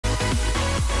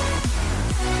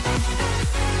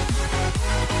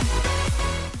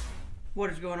What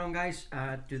is going on, guys?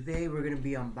 Today we're going to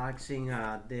be unboxing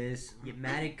this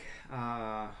Yamatic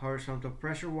horizontal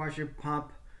pressure washer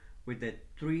pump with a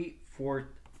 3/4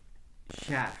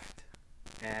 shaft.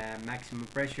 Maximum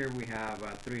pressure we have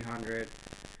 300,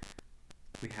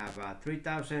 we have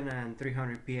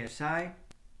 3,300 psi.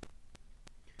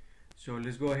 So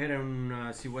let's go ahead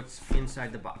and see what's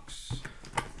inside the box.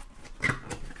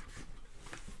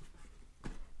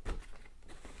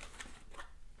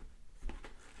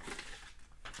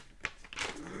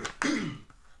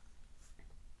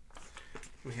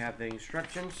 We have the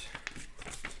instructions.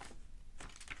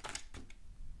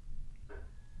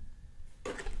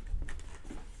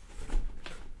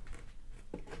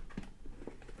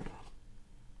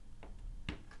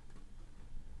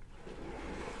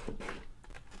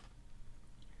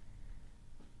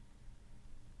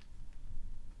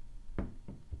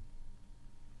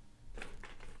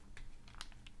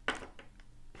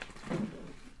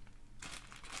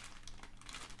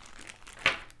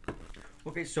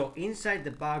 Okay, so inside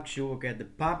the box you will get the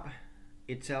pump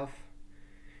itself,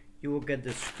 you will get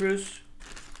the screws,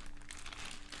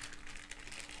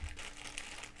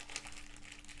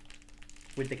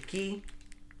 with the key,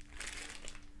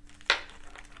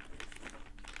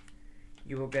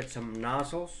 you will get some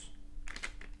nozzles,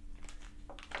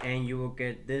 and you will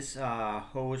get this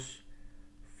hose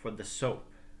for the soap.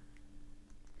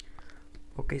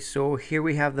 Okay, so here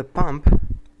we have the pump.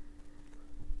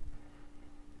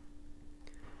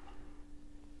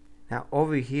 Now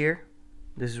over here,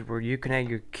 this is where you connect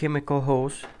your chemical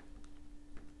hose.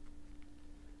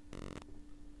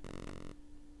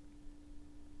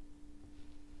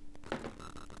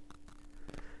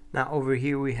 Now over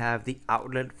here we have the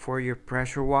outlet for your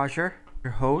pressure washer,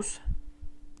 your hose.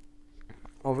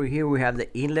 Over here we have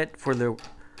the inlet for the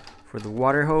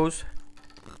water hose.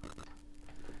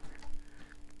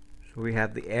 So we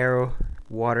have the arrow,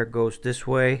 water goes this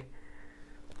way,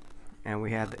 and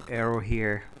we have the arrow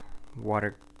here,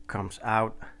 water comes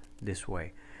out this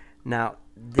way. Now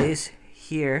this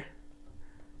here,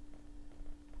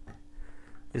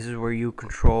 this is where you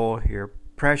control your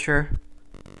pressure.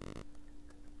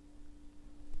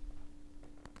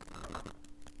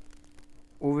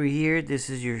 Over here, this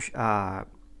is your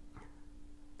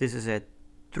this is a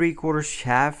 3/4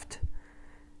 shaft.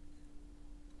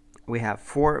 We have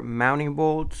 4 mounting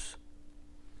bolts,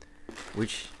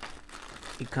 which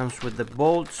it comes with the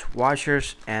bolts,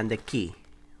 washers, and the key.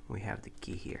 We have the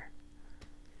key here.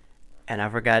 And I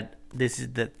forgot, this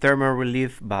is the thermal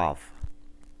relief valve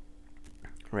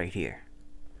right here.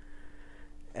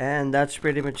 And that's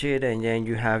pretty much it. And then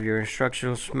you have your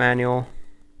instructions manual.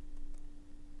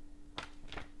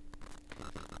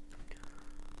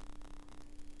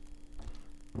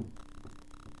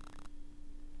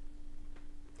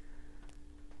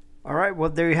 Alright, well,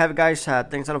 there you have it, guys.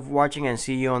 Thanks a lot for watching, and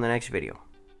see you on the next video.